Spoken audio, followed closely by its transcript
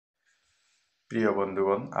প্রিয়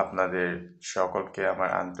বন্ধুগণ, আপনাদের সকলকে আমার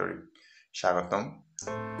আন্তরিক স্বাগতম।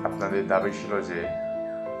 আপনাদের দাবি ছিল যে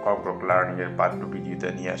ককবরক লার্নিং এর পার্ট 2 ভিডিওটা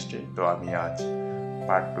নিয়ে আসতে, তো আমি আজ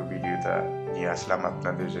পার্ট 2 ভিডিওটা নিয়ে আসলাম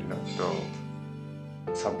আপনাদের জন্য। তো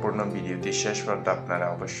সম্পূর্ণ ভিডিওটি শেষ পর্যন্ত আপনারা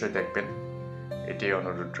অবশ্যই দেখবেন, এটাই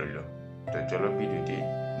অনুরোধ রইল। তো চলো ভিডিওটি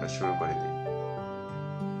শুরু করে দিই।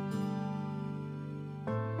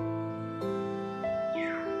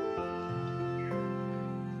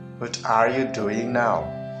 What are you doing now?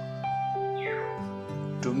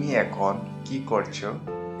 তুমি এখন কি করছো?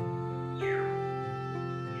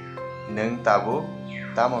 নং তাবো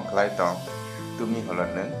তামো ক্লাইতং। তুমি হলো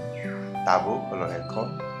নং, তাবো হলো এখন,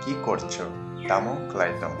 কি করছো তামো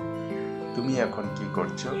ক্লাইতং। তুমি এখন কি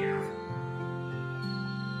করছো?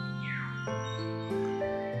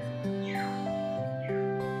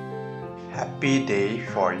 Happy day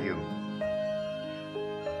for you.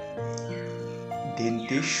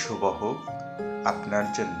 দিনটি শুভ হোক আপনার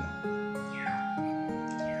জন্য।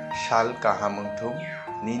 শাল কাহামুন্থুম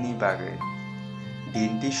নিনি বাগে।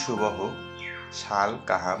 দিনটি শুভ হোক শাল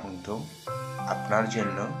কাহামুন্থুম আপনার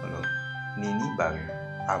জন্য হলো নিনি বাগে।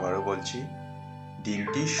 আবারও বলছি,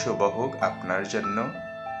 দিনটি শুভ হোক আপনার জন্য,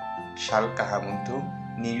 শাল কাহামুন্থুম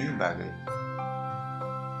নিনি বাগে।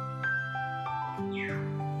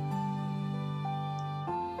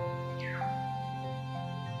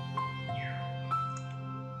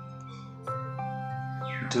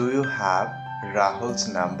 Do you have Rahul's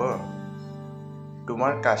number?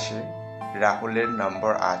 তোমার কাছে রাহুলের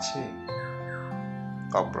নম্বর আছে?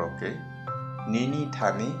 ককবরকে নিনি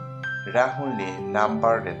থানি রাহুলনি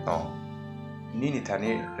নাম্বার দেতং। নিনি থানি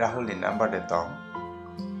রাহুলনি নাম্বার দেতং।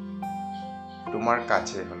 তোমার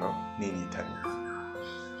কাছে হলো নিনি Thani.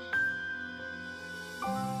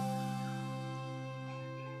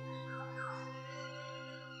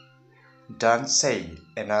 Don't say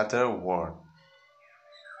another word.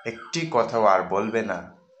 একটি কথাও আর বলবে না।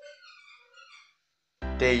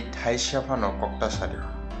 তেই থাইসা ফানো কক্টা সারি।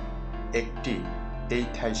 একটি তেই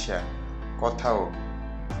থাইসা কথাও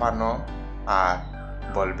ফানো আর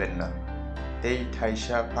বলবেন না। তেই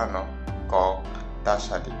থাইসা ফানো কক তা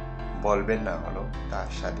সারি, বলবেন না হলো তা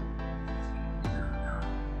সারি।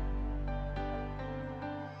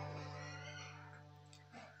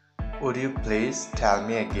 Would you please tell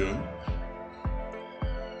me again?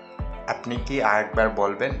 আপনি কি আরেকবার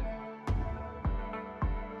বলবেন?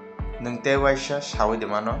 নং তেওয়াইসা সাউদে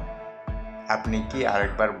মানো। আপনি কি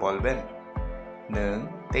আরেকবার বলবেন? নং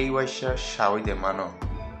তেওয়াইসা সাউদে মানো।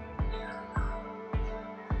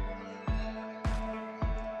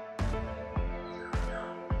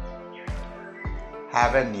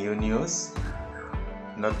 Have a new news?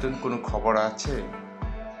 নতুন কোনো খবর আছে?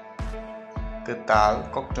 কেতাল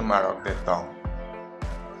কক্টমারক দেতং।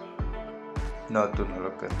 নতুন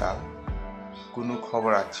হলো কেতাল, কোনো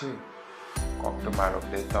খবর আছে? কক্টমারক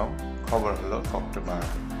দেতং, খবর হলো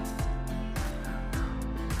কক্টমারক।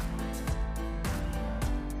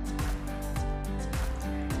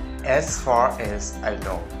 As far as I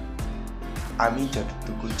know, আমি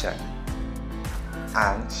যতটুকু জানি।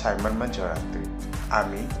 আং সাইমানমা জরাতে,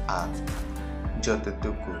 আমি আং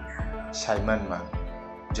যতটুকু সাইমানমা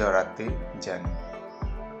জরাতে জানি।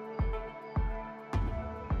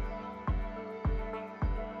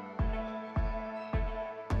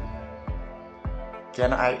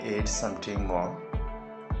 Can I add something more?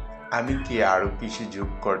 আমি কি আরো কিছু যোগ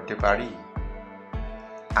করতে পারি?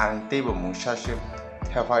 আং তেবো মুসাসে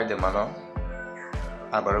থেফাইদে মানো।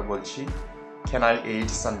 আবারও বলছি, Can I add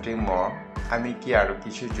something more? আমি কি আরো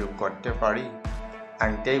কিছু যোগ করতে পারি?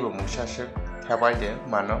 আং তেবো মুসাসে থেফাইদে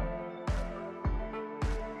মানো।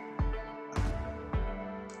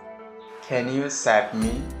 Can you save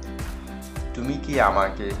me? তুমি কি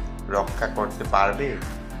আমাকে রক্ষা করতে পারবে?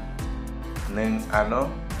 নং আনো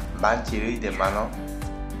বাঞ্চিরইদে মানো।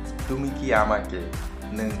 তুমি কি আমাকে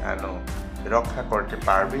নং আনো রক্ষা করতে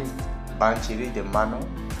পারবে? বাঞ্চিরইদে মানো।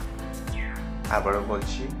 আবারও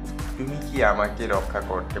বলছি, তুমি কি আমাকে রক্ষা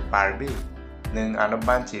করতে পারবে? নং আনো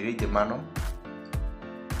বাঞ্চিরইদে মানো।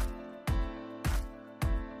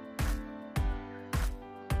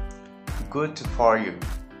 Good for you.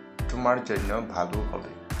 তোমার জন্য ভালো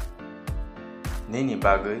হবে। নিনি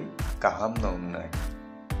বাগৈ কাহাম নংনাই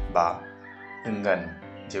বা 응간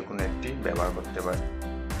যে কোনো একটি ব্যবহার করতে পারে।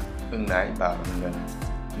 응নাই বা 응간।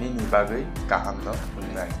 নিনি বাগৈ কাহাম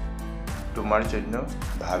নংনাই, তোমার জন্য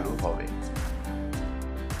ভালো হবে।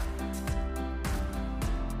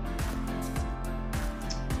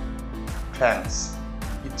 Thanks,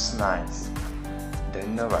 it's nice.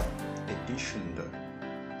 ধন্যবাদ, এটি সুন্দর।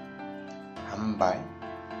 হামবাই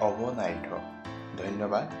অবনাইট।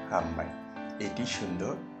 ধন্যবাদ হামবাই, এটি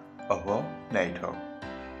সুন্দর of নাইথক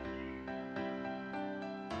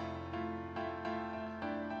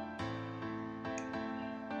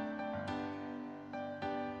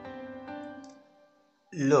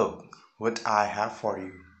Look what I have for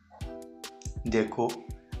you. দেখো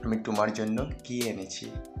আমি তোমার জন্য কি এনেছি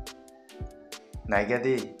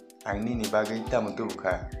নাইগাদে आंनि निबागै तामुतु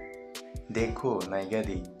बुखा देखो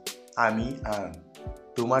नाइगादे আমি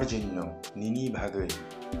তোমার জন্য নিনি ভাগে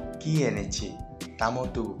কি এনেছি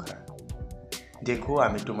তামতু বুখা দেখো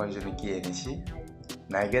আমি তোমার জন্য কি এনেছি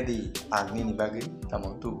নাইগাদে आंनि निबागै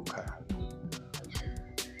तामुतु बुखा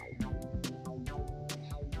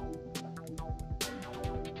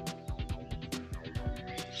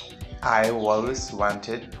I always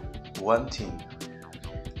wanted one thing.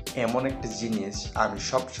 এমন একটা জিনিস আমি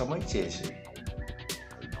সব সময় চেয়েছি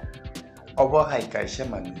অবহাই কাইসা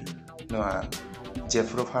মাননি নোয়া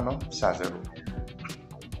জেফ্রোফানো সাজারু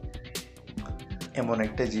এমন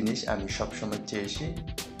একটা জিনিস আমি সব সময় চেয়েছি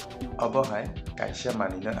অবহাই কাইসা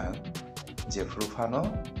মানি না জেফ্রোফানো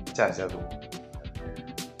সাজারু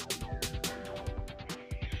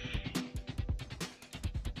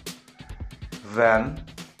When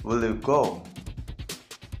will you go?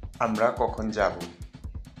 আমরা কখন যাব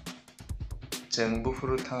जों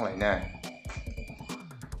बुफुरु थांलायनाय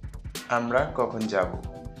আমরা কখন যাব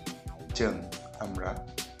जों আমরা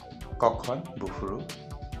কখন বুফুরু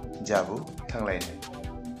যাব থাंलायनाय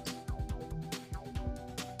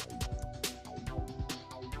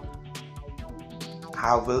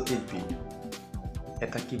How will it be?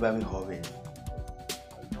 এটা কিভাবে হবে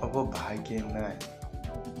অব ভাইকে নাই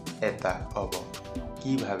এটা অব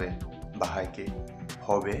কিভাবে ভাইকে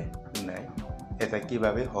হবে নাই এটা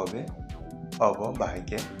কিভাবে হবে অব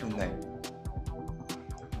ভাইকে নাই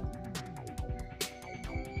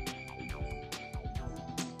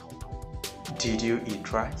Did you eat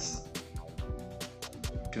rice?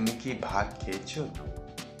 তুমি কি ভাত খেয়েছো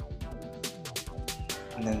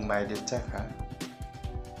नों माइदे चाखा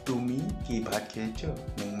তুমি কি ভাত খেয়েছো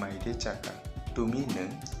नों माइदे चाखा তুমি नों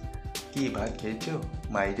কি ভাত খেয়েছো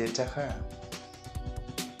माइदे चाखा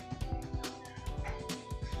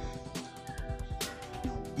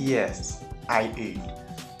Yes, I ate.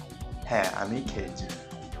 হ্যাঁ আমি খেয়েছি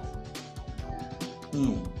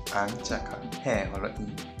আং চাখা হ্যাঁ হলো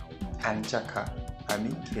আং চাখা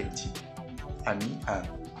আমি খেয়েছি আমি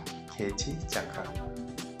খেয়েছি চাখা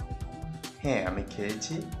হ্যাঁ আমি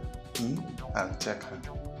খেয়েছি আং চাখা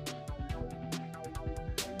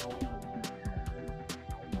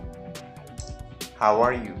How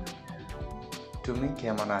are you? তুমি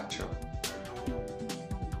কেমন আছো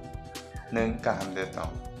नों गाहामदे दं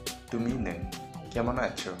তুমি नों কেমন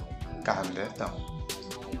আছো গাহামদে দं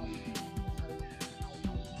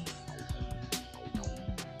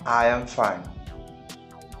I am fine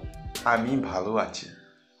আমি ভালো আছি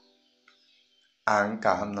আং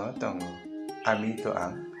গাহামনো দं আমি তো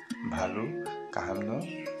ভালো গাহামনো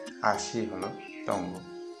আছি হলো দं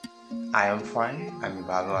I am fine আমি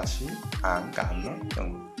ভালো আছি আং গাহামনো দं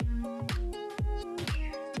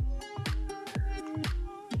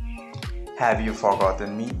Have you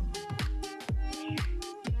forgotten me?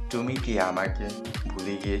 তুমি কি আমাকে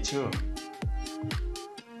ভুলে গিয়েছো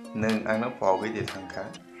नों आंनो बावबाय थांखा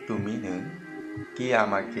তুমি नों কি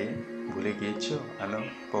আমাকে ভুলে গিয়েছো आंनो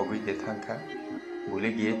बावबाय थांखा ভুলে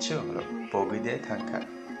গিয়েছো बावबाय थांखा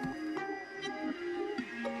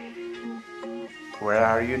Where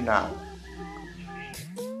are you now?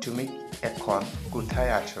 তুমি এখন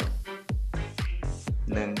কোথায় আছো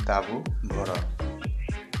नों दाबो बर'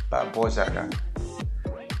 বা বজাগা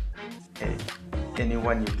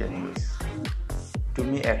anyone you can use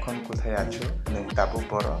তুমি এখন কোথায় আছো नों दाबो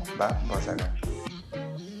बर' বা বজাগা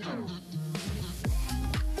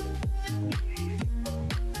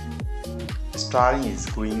Studying is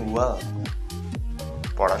going well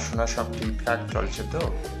পড়াশোনা সব ঠিকঠাক চলছে তো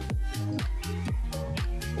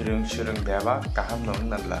রুংসুরুং বেবা কাহাম নং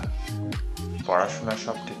নাবলা পড়াশোনা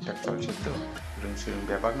সব ঠিকঠাক চলছে তো রুংসুরুং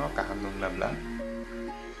বেবা ন কাহাম নং নাবলা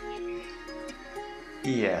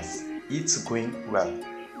Yes, it's going well.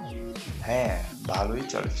 হ্যাঁ ভালোই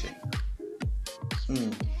চলছে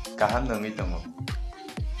কাহাম নঙ্গই দङ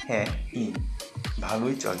হ্যাঁ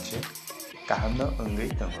ভালোই চলছে কাহাম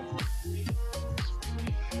নঙ্গই দङ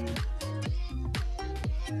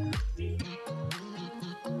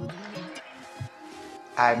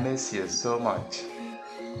I miss you so much.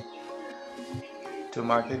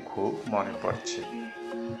 তোমাকে খুব মনে পড়ছে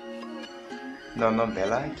너는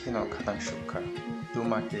벨라이키노 가장 축하.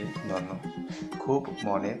 তোমাকে 너는 খুব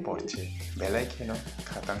মনে পড়ছে 벨라이키노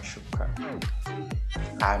가장 축하.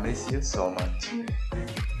 I miss you so much.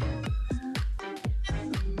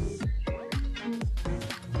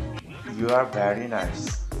 You are very nice.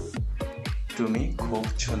 তুমি খুব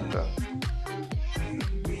সুন্দর।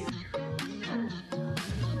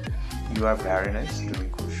 You are very nice. তুমি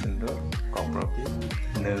খুব সুন্দর। ককবরকে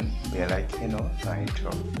नों बेलाइखेन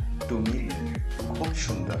नायथक। তুমি খুব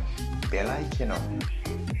সুন্দর। बेलाइखेन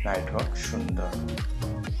नायथक সুন্দর।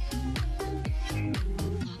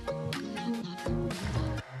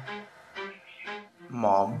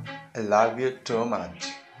 Mom, I love you too much.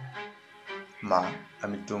 মা,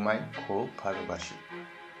 আমি তোমায় খুব ভালোবাসি।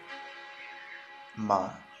 মা,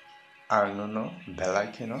 আরনুনো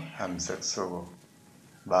বেলাইखेन হামজাকসগো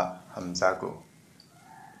বা হামজাগো।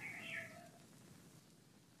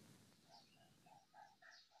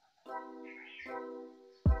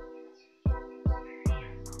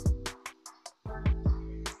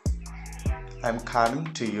 I'm coming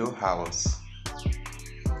to your house.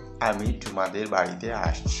 আমি তোমাদের বাড়িতে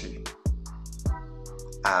আসছি।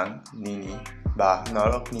 আং নিনি বা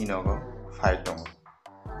নরক নিনগ ফাইটং।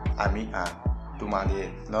 আমি তোমাদের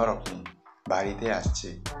নরকনি বাড়িতে আসছি।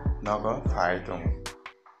 নগ ফাইটং।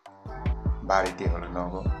 বাড়িতে হলো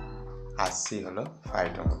নগ, আসছি হলো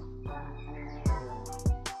ফাইটং।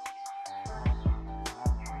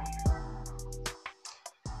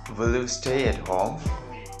 Will you stay at home?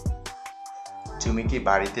 তুমি কি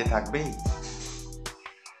বাড়িতে থাকবে?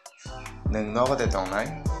 नों नगदे दंनाय?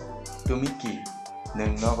 তুমি কি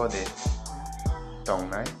नों नगदे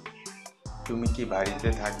दंनाय? তুমি কি বাড়িতে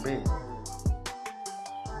থাকবে?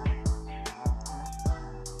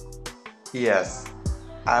 Yes,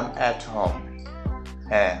 I'm at home.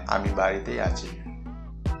 হ্যাঁ, আমি বাড়িতেই আছি।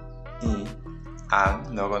 আং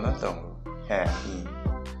নগনো দঙ্গ। হ্যাঁ,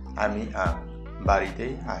 আমি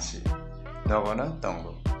বাড়িতেই আছি। নগনো দঙ্গ।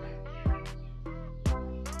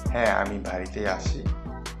 হ্যাঁ, আমি বাড়িতেই আছি।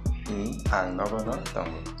 আং নগনো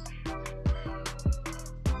দঙ্গ।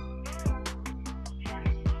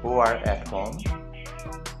 Who are at home?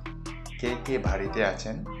 কে কে বাড়িতে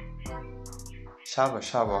আছেন? Sub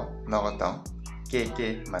sub নগতং। কে কে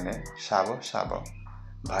মানে সাব সাব।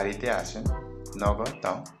 বাড়িতে আসেন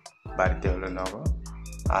নগতং। বাড়িতে হলো নগ,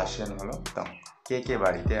 আসেন হলো তং। কে কে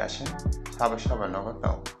বাড়িতে আসেন? Sub sub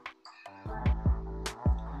নগতং।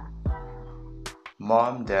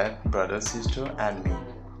 Mom, Dad, brother, sister and me.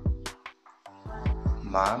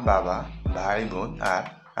 মা, বাবা, ভাই, বোন আর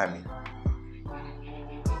আমি।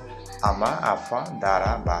 আমা, আফা,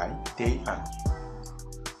 দারা, ভাই, তেই আং।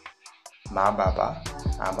 মা, বাবা,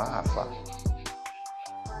 আমা, আফা।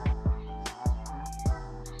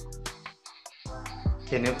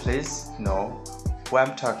 Can you please know who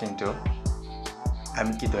I'm talking to?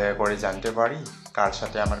 আমি কি দয়া করে জানতে পারি কার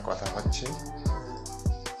সাথে আমার কথা হচ্ছে?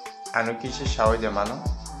 আনো কিসে সাহদে মানো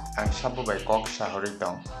আং সাববাই কক শহরে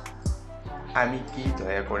দং। আমি কি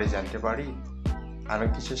দয়া করে জানতে পারি? আনো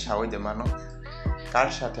কিসে সাহদে মানো কার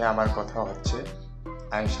সাথে আমার কথা হচ্ছে?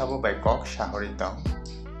 আং সাববাই কক শহরে দং।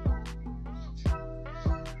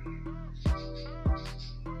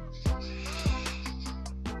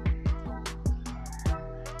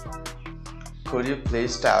 Could you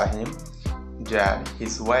please tell him that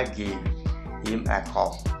his wife gave him a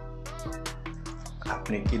call?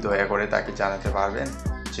 আপনি কি দয়া করে তাকে জানাতে পারবেন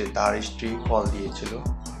যে তার স্ত্রী কল দিয়েছিল?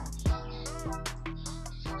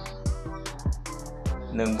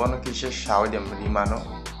 नों बनो किसे सावदेम रिमानो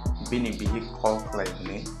बिनि बिहि कल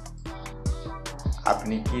खालामनो?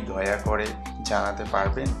 আপনি কি দয়া করে জানাতে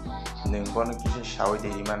পারবেন नों बनो किसे सावदे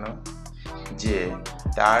रिमानो যে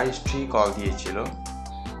তার স্ত্রী কল দিয়েছিল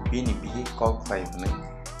बिनि बिहि कल खालामनो?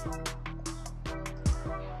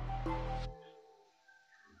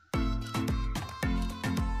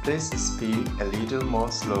 Please speak a little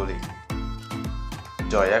more slowly.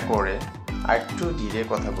 দয়া করে একটু ধীরে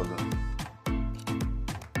কথা বলুন।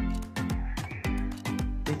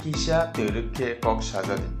 তেকিশা তেরুকে কক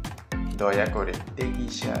সাজাতে। দয়া করে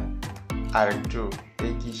তেকিশা আরেকটু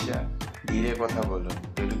তেকিশা ধীরে কথা বলুন।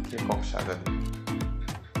 তেরুকে কক সাজাতে।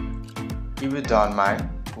 If you don't mind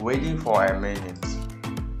waiting for a minute.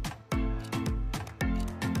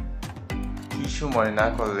 কিছু মনে না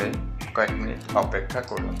করলে কয়েক মিনিট অপেক্ষা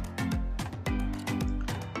করুন।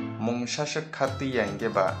 몽샤식 카트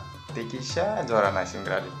양게바 তেকিশা জরা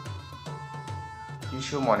নাইসিংরারি।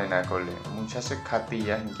 কিছু মনে না করলে 몽샤식 카트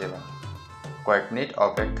양게바 কয়েক মিনিট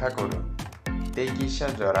অপেক্ষা করুন। তেকিশা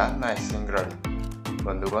জরা নাইসিংরারি।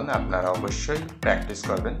 বন্ধুগণ, আপনারা অবশ্যই প্র্যাকটিস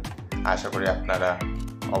করবেন। আশা করি আপনারা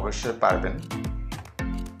অবশ্যই পারবেন।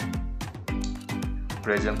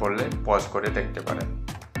 প্রয়োজন পড়লে পজ করে দেখতে পারেন।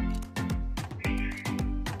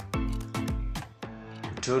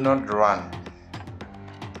 Do not run.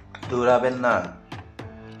 দৌড়াবেন না।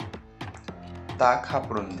 তা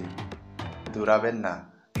খাপরুন্দি। দৌড়াবেন না।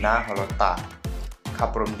 না হলো তা।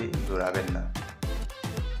 খাপরম দিয়ে দৌড়াবেন না।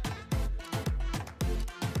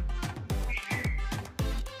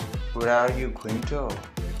 Where are you going to?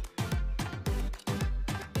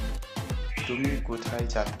 তুমি কোথায়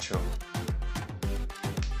যাচ্ছ?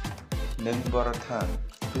 নং বড় থাং,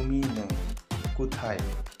 তুমি নং কোথায়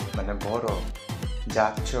মানে বড়,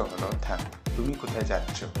 যাচ্ছ হলো থাং, তুমি কোথায়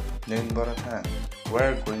যাচ্ছ, নং বড় থাং,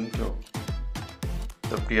 where going to।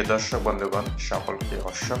 তো প্রিয় দর্শক বন্ধুগণ, সকলকে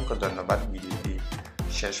অসংখ্য ধন্যবাদ ভিডিওটি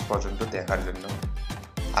শেষ পর্যন্ত দেখার জন্য।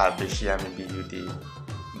 আর বেশি আমি ভিডিওটি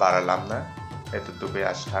বাড়ালাম না, এতটুকুই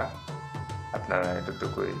আস্থা। আপনারা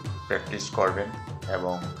এতটুকুই প্র্যাকটিস করবেন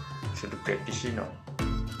এবং শুধু প্র্যাকটিসই নয়,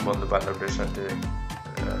 বন্ধু বান্ধবদের সাথে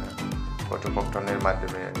কথোপকথনের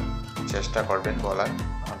মাধ্যমে চেষ্টা করবেন বলার,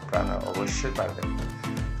 আপনারা অবশ্যই পারবেন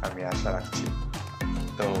আমি আশা রাখছি।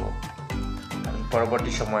 তো আমি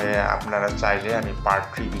পরবর্তী সময়ে আপনারা চাইলে আমি পার্ট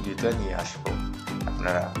 3 ভিডিওটা নিয়ে আসবো,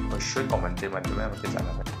 আপনারা অবশ্যই কমেন্টের মাধ্যমে আমাকে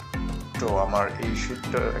জানাবেন। তো আমার এই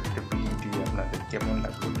ছোট্ট একটা ভিডিওটি আপনাদের কেমন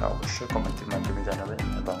লাগলো তা অবশ্যই কমেন্টের মাধ্যমে জানাবেন,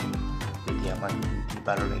 এবং যদি আমার ভিডিওটি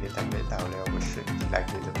ভালো লেগে থাকে তাহলে অবশ্যই একটি লাইক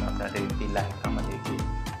দিয়ে দেবেন। আপনাদের একটি লাইক আমাদেরকে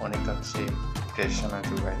অনেকাংশে প্রেরণা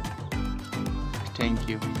যোগায়। Thank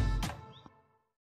you.